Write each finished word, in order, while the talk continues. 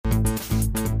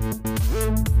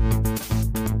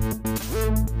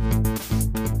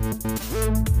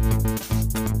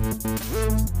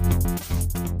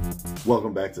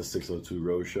Welcome back to 602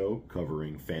 Rose Show,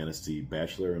 covering fantasy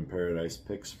Bachelor in Paradise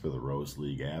picks for the Rose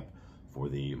League app for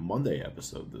the Monday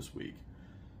episode this week.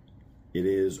 It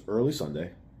is early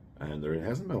Sunday, and there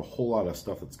hasn't been a whole lot of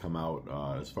stuff that's come out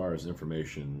as far as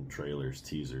information, trailers,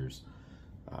 teasers.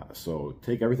 So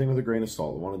take everything with a grain of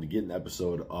salt. I wanted to get an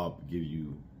episode up, give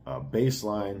you a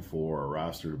baseline for a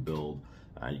roster to build.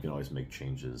 You can always make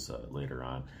changes later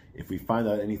on. If we find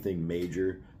out anything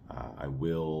major, I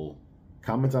will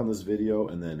comment on this video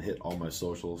and then hit all my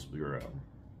socials. We were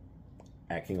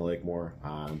at King of Lakemore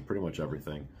on pretty much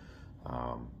everything.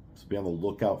 So be on the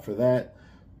lookout for that.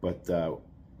 But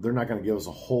they're not going to give us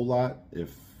a whole lot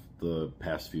if the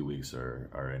past few weeks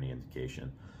are any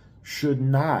indication. Should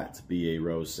not be a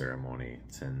rose ceremony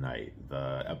tonight.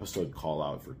 The episode call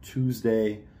out for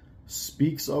Tuesday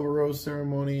speaks of a rose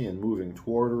ceremony and moving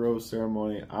toward a rose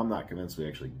ceremony. I'm not convinced we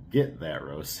actually get that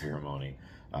rose ceremony,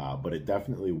 but it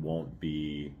definitely won't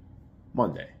be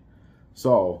Monday.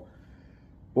 So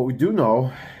what we do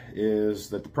know is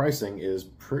that the pricing is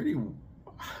pretty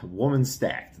woman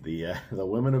stacked. The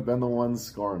women have been the ones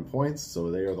scoring points,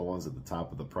 so they are the ones at the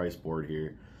top of the price board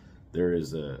here. There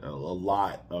is a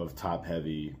lot of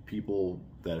top-heavy people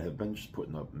that have been just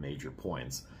putting up major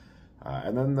points.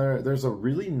 And then there's a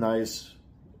really nice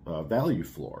value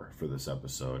floor for this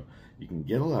episode. You can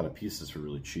get a lot of pieces for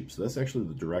really cheap. So that's actually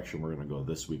the direction we're going to go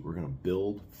this week. We're going to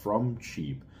build from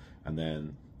cheap and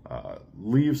then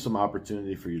leave some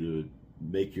opportunity for you to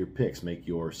make your picks, make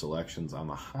your selections on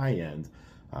the high end.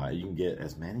 You can get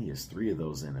as many as 3 of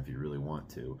those in if you really want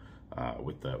to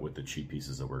with the cheap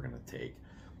pieces that we're going to take.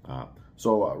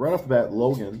 So right off the bat,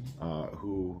 Logan,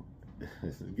 who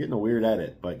is getting a weird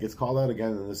edit, but gets called out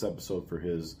again in this episode for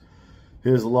his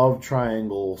love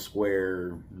triangle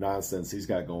square nonsense he's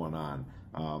got going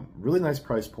on. Really nice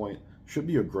price point. Should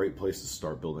be a great place to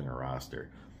start building a roster.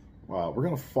 We're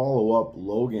going to follow up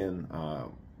Logan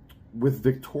with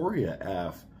Victoria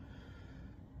F.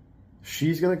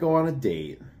 She's going to go on a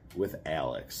date with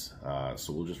Alex.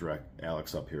 So we'll just rack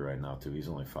Alex up here right now too. He's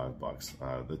only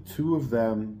 $5. The two of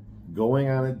them going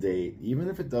on a date, even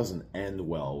if it doesn't end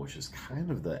well, which is kind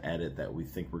of the edit that we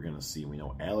think we're going to see. We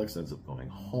know Alex ends up going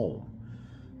home.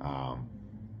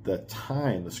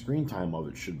 The screen time of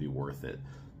it should be worth it.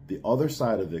 The other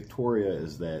side of Victoria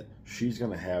is that she's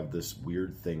going to have this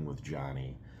weird thing with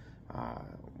Johnny.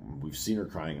 We've seen her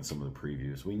crying in some of the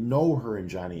previews. We know her and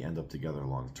Johnny end up together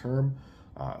long term.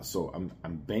 So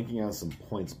I'm banking on some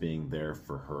points being there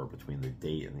for her between the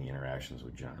date and the interactions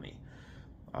with Johnny.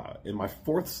 In my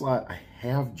 4th slot, I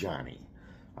have Johnny.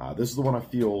 This is the one I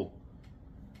feel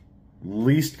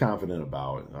least confident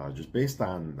about, just based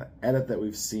on the edit that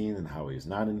we've seen and how he's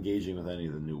not engaging with any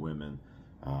of the new women.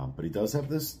 But he does have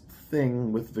this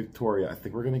thing with Victoria. I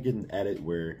think we're going to get an edit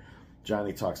where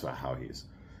Johnny talks about how he's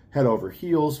head over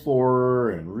heels for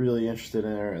her and really interested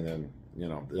in her, and then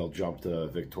they'll jump to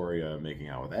Victoria making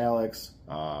out with Alex,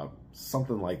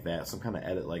 something like that, some kind of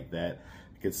edit like that.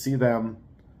 I could see them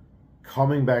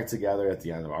coming back together at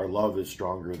the end of our love is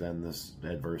stronger than this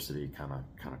adversity kind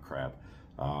of crap.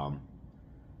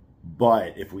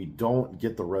 But if we don't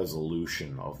get the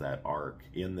resolution of that arc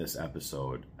in this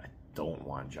episode, I don't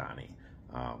want Johnny.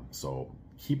 So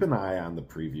keep an eye on the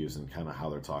previews and kind of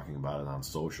how they're talking about it on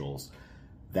socials.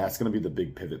 That's going to be the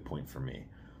big pivot point for me.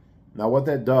 Now, what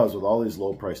that does with all these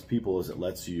low-priced people is it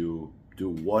lets you do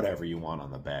whatever you want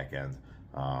on the back end.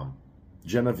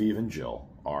 Genevieve and Jill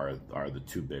are the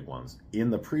 2 big ones.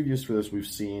 In the previews for this, we've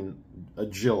seen a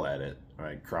Jill edit,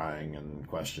 right? Crying and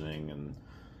questioning and,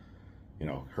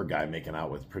 her guy making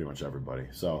out with pretty much everybody.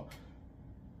 So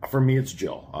for me, it's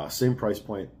Jill. Same price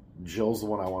point. Jill's the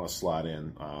one I want to slot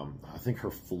in. I think her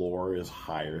floor is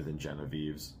higher than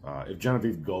Genevieve's. If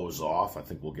Genevieve goes off, I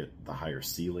think we'll get the higher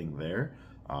ceiling there.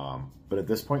 But at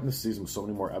this point in the season, with so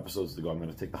many more episodes to go, I'm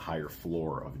going to take the higher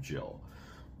floor of Jill.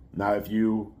 Now, if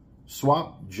you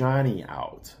swap Johnny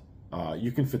out,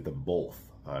 you can fit them both.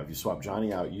 If you swap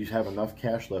Johnny out, you have enough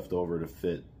cash left over to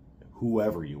fit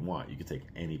whoever you want. You could take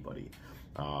anybody.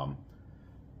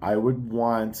 I would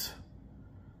want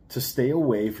to stay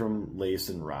away from Lace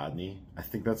and Rodney. I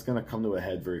think that's going to come to a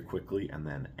head very quickly and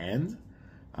then end.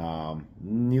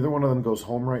 Neither one of them goes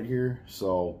home right here,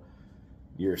 so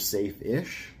you're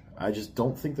safe-ish. I just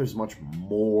don't think there's much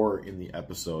more in the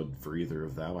episode for either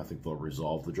of them. I think they'll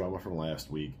resolve the drama from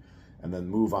last week and then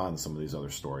move on to some of these other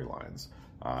storylines.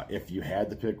 If you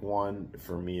had to pick one,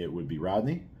 for me it would be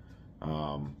Rodney,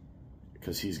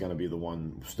 because he's going to be the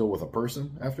one still with a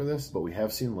person after this. But we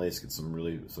have seen Lace get some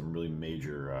really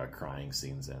major crying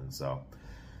scenes in. So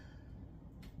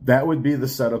that would be the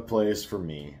setup plays for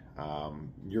me.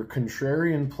 Your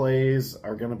contrarian plays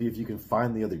are going to be if you can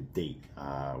find the other date.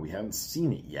 We haven't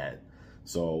seen it yet,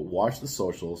 so watch the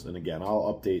socials. And again,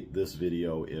 I'll update this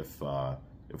video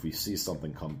if we see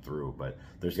something come through. But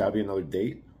there's got to be another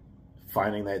date.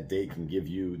 Finding that date can give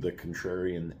you the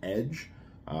contrarian edge.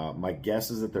 My guess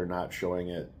is that they're not showing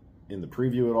it in the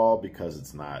preview at all because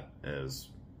it's not as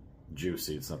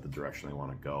juicy. It's not the direction they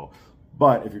want to go.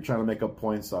 But if you're trying to make up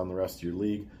points on the rest of your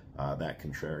league, that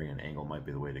contrarian angle might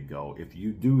be the way to go. If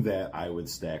you do that, I would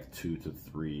stack 2 to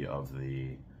 3 of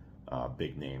the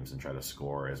big names and try to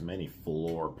score as many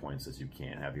floor points as you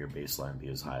can. Have your baseline be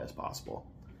as high as possible.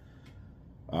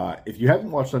 If you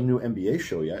haven't watched a new NBA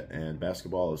show yet, and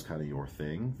basketball is kind of your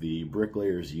thing, the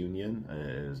Bricklayers Union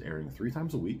is airing 3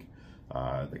 times a week.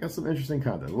 They got some interesting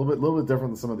content, a little bit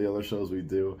different than some of the other shows we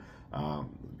do.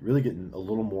 Really getting a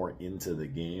little more into the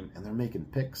game, and they're making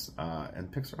picks,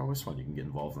 and picks are always fun. You can get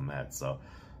involved in that. So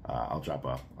I'll drop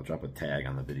a tag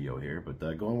on the video here, but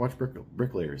go and watch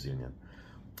Bricklayers Union.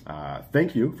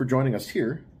 Thank you for joining us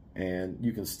here, and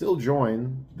you can still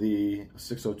join the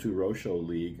 602 Rose Show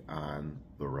League on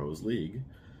the Rose League,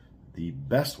 the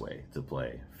best way to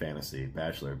play Fantasy,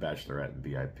 Bachelor, Bachelorette, and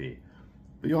VIP.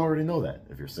 But you already know that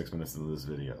if you're 6 minutes into this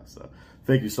video. So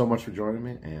thank you so much for joining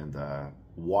me, and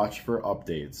watch for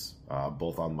updates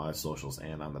both on my socials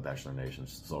and on the Bachelor Nation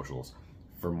socials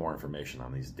for more information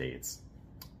on these dates.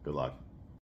 Good luck.